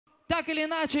Так или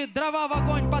иначе, дрова в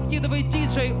огонь подкидывает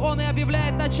диджей. Он и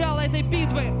объявляет начало этой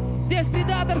битвы. Здесь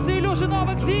Predatorz и Illusion of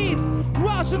Exist.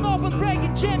 Russian Open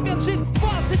Breaking Championships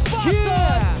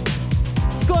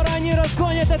 2020. Скоро они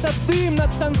разгонят этот дым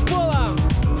над танцполом.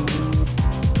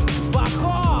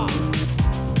 Вахо!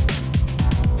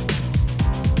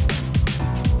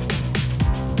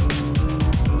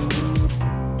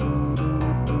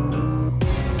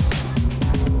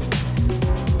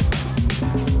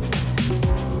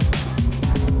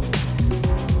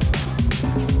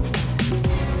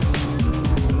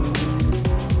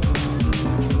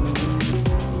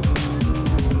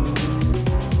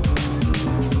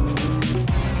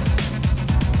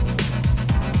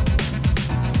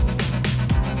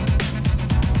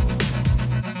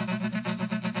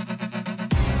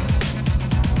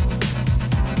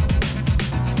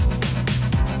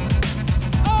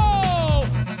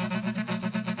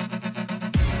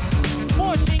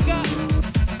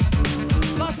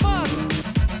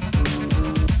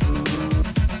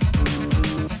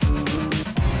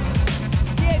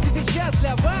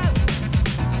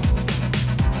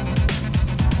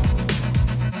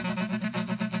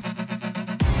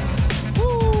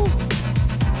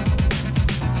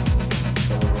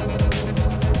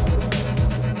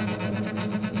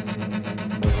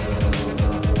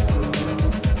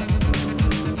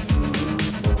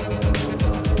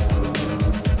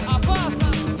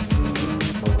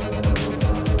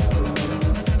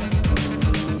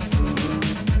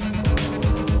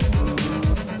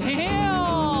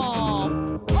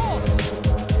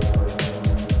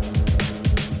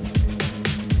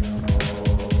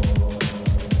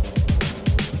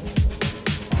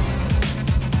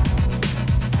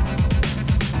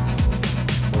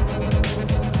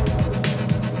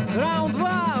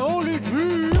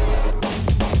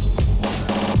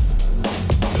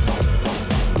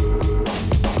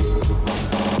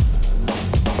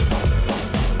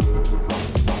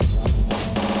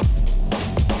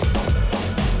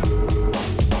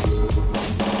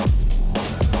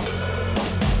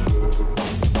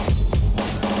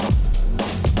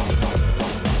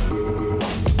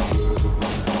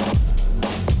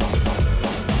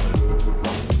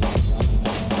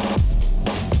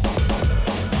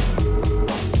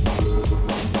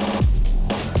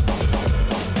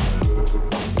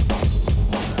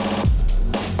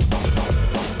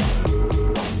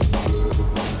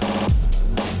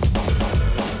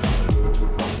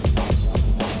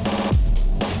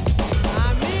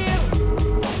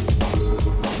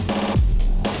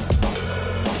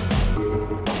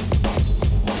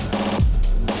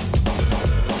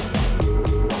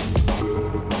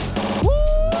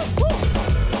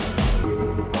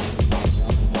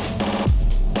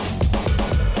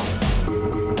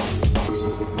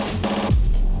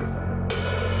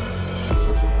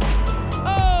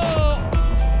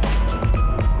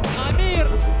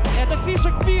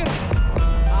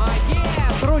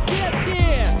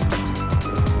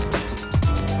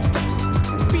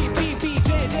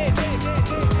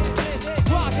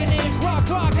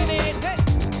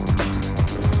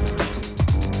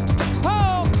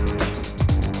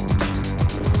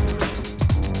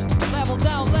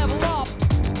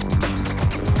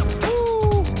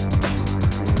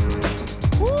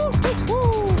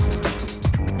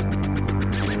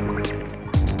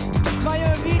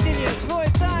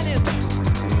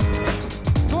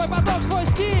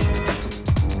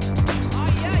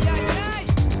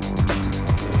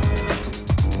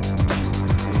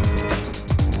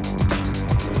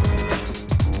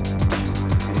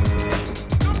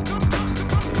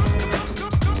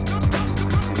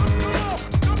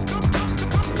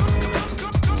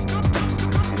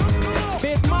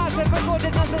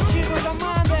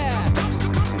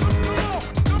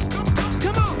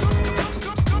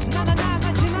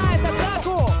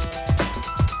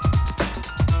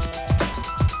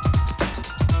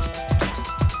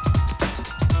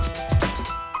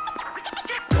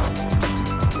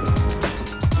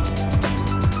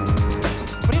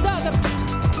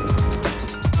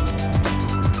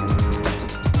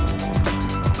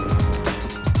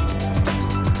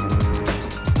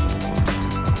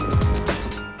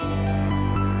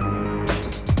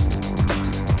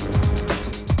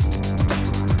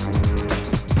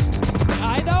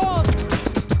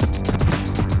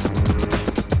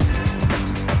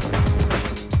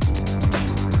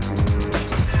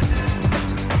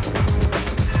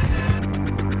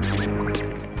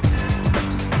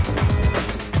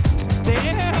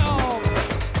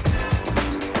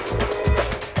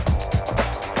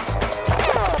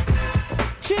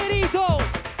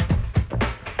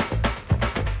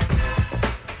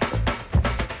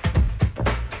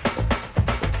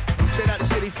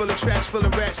 full of trash, full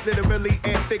of rats, literally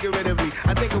and figuratively.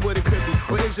 I think of what it could be,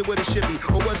 or is it what it should be?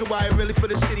 Or was it why it really for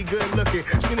the city good looking?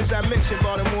 Soon as I mention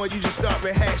Baltimore, you just start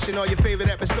rehashing all your favorite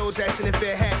episodes, asking if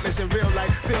it happens in real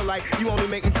life. Feel like you only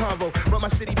making convo, but my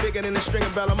city bigger than the string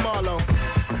of Bella Marlowe.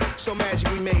 So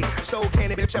magically made, so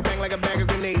candy, bitch, I bang like a bag of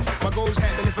grenades. My goals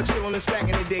happen if I chill on the slack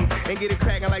in the day and get it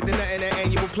cracking like the nut in that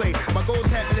annual play. My goals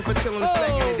happen if I chill on the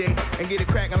slack in the day and get it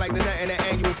cracking like the nut in that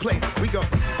annual play. We go.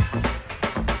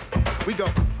 We go.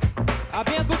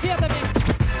 Обмен букетами.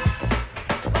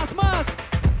 Пластмасс.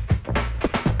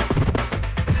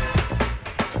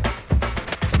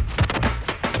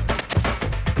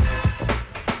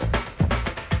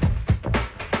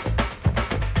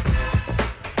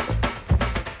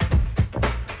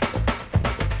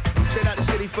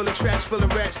 Full of trash, full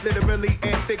of rats, literally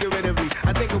and figuratively.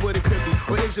 I think of what it could be,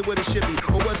 or is it what it should be?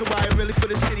 Or was it why it really for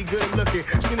the city good looking?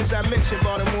 Soon as I mention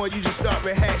Baltimore, you just start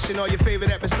rehashing all your favorite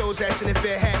episodes, asking if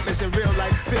it happens in real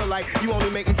life. Feel like you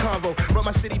only making convo, but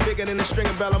my city bigger than the string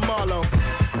of Bella Marlowe.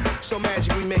 So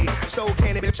magically made, so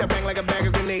candy, bitch, I bang like a bag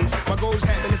of grenades. My goals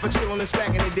happen if I chill on the slack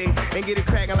in the day and get it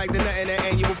cracking like the nut in that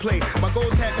annual play. My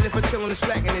goals happen if I chill on the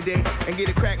slack in the day and get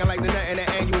it cracking like the nut in that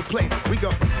annual play. We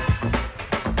go.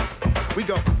 We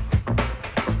go.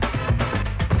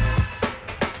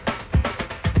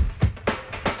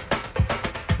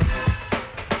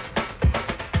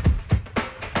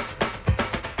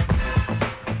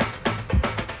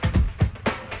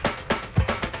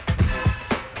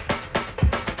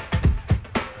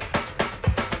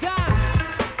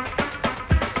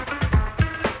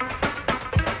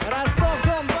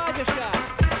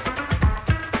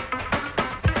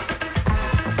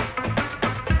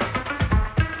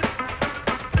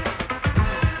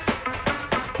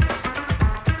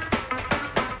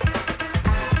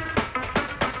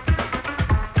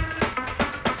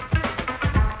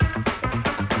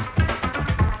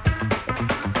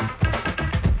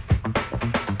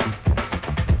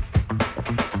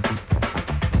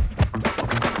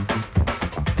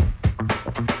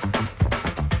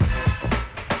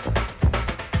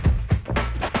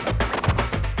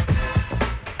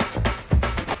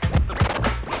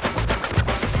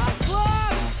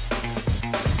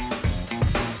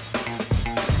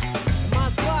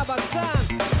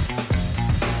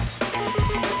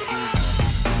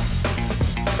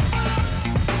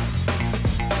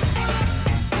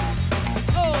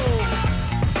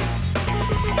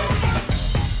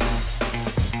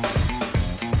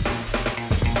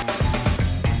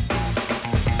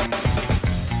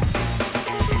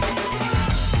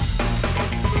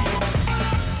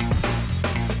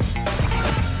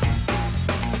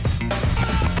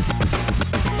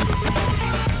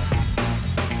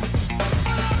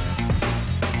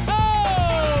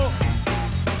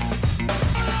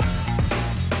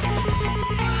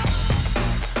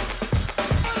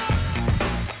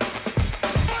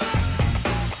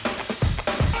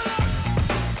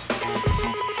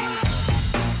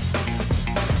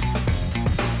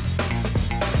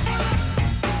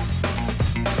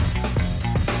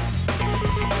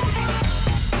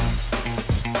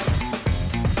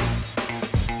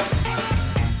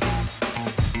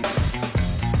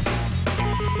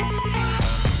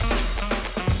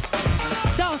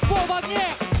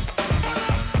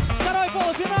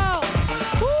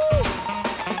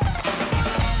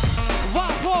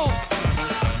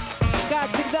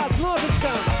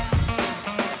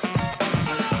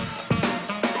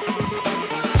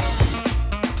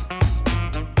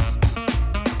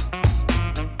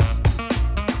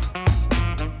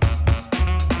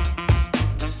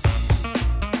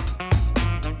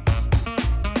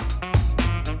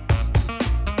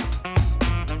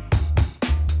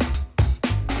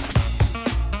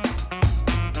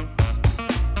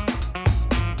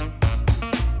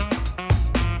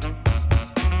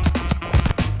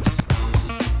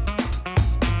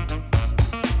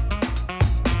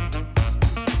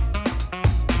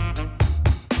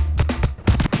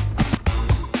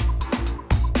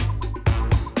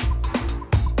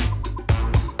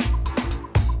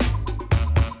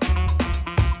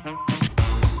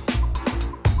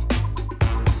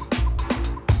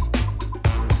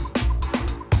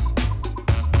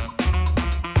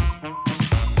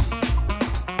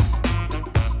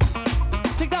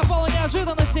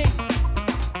 неожиданностей.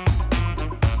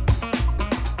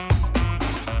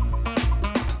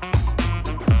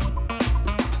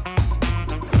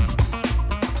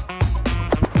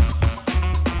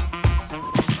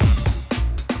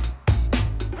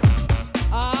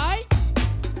 Ай!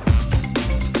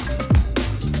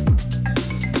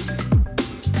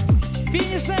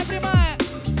 Финишная прямая.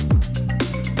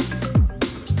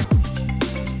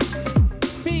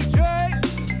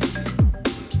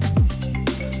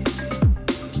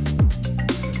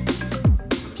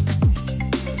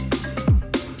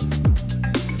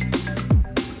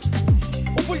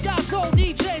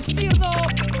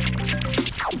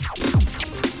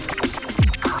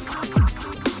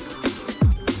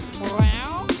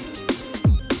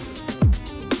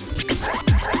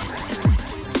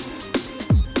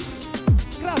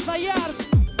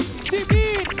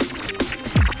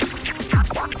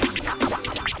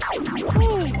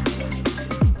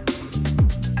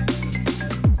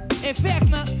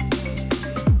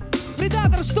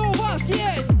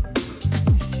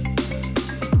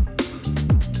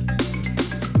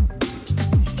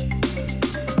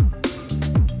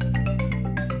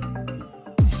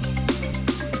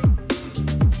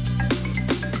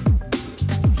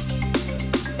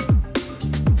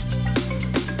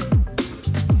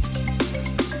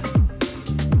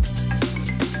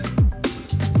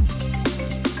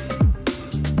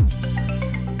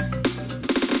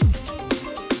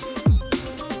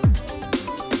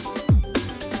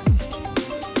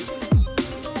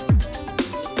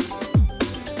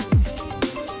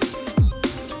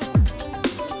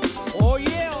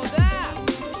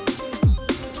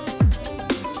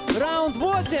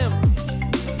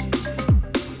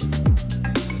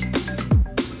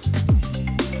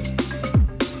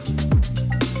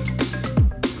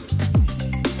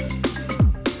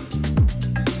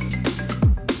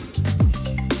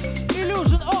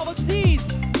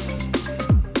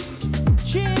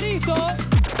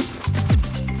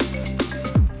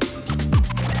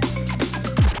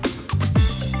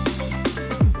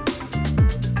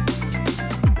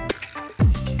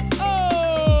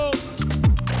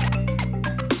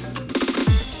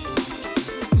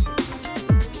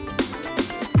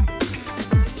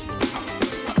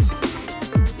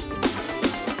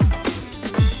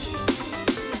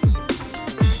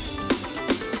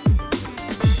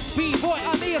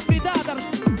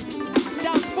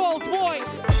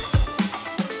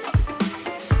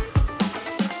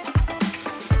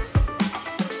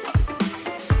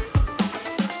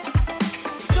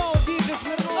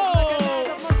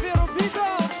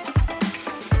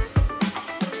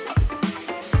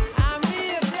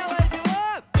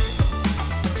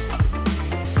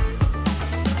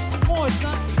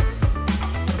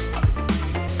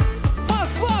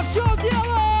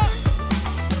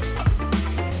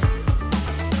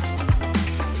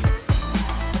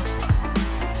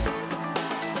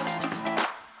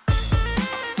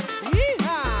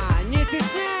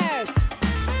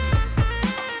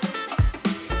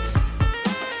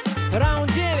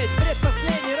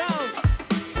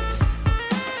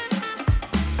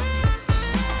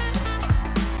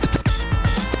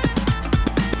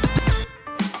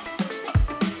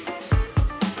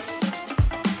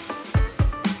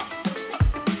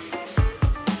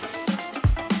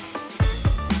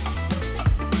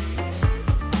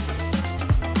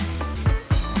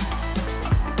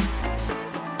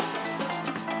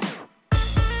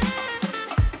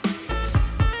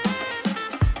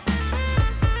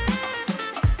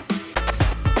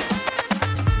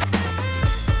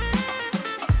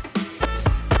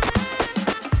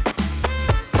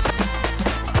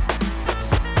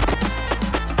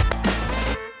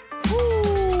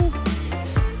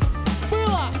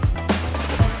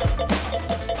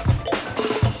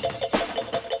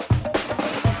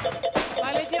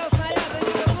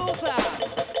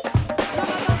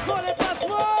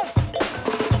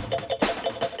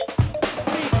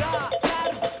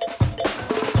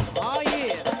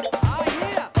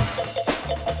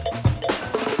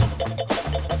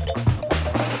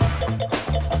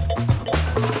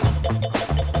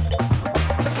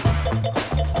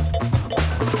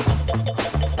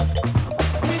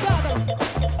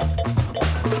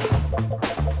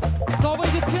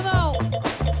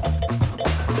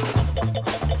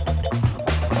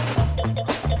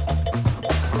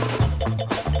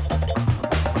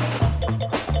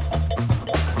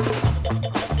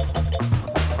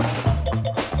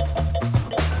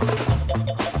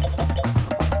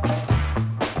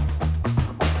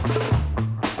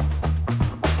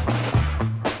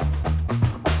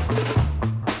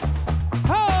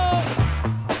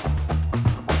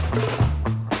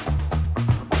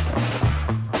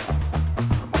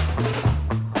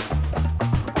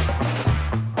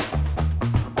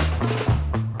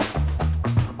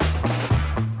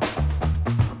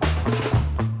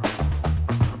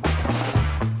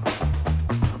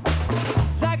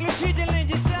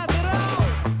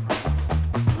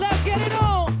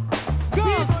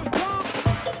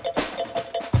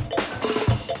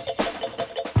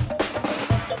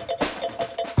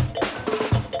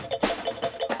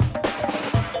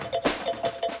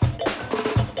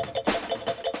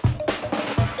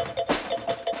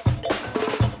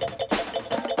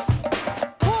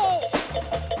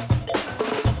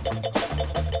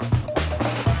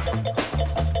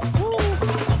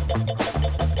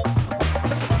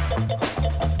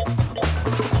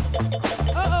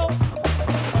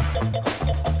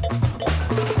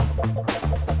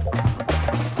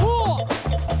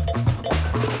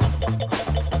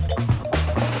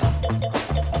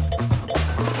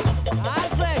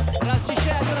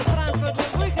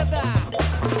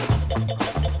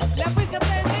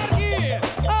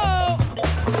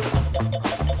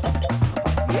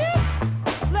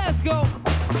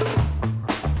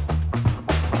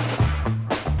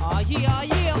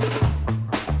 Кирилл.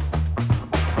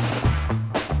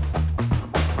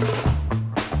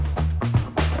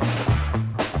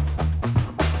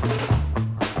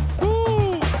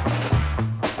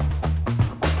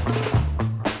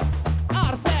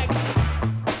 Арсекс.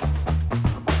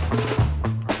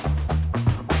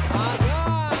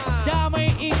 Дамы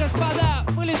и господа,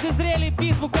 мы лицезрели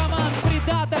битву команд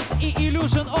Predatorz и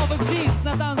Illusion of Exist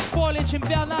на танцполе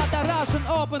чемпионата Russian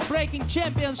Open Breaking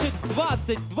Championships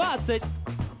 2020.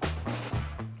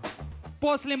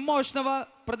 После мощного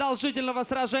продолжительного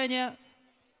сражения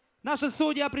наши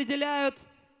судьи определяют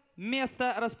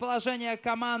место расположения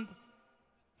команд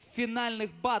в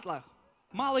финальных баттлах.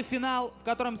 Малый финал, в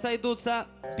котором сойдутся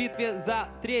в битве за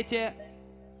 3-е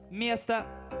место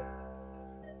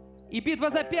и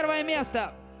битва за 1-е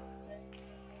место.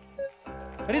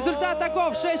 Результат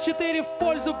таков: 6-4 в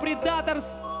пользу Predatorz.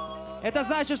 Это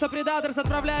значит, что Predatorz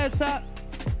отправляется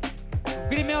в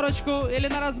гримерочку или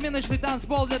на разминочный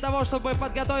танцпол для того, чтобы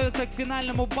подготовиться к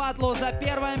финальному баттлу за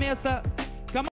 1-е место.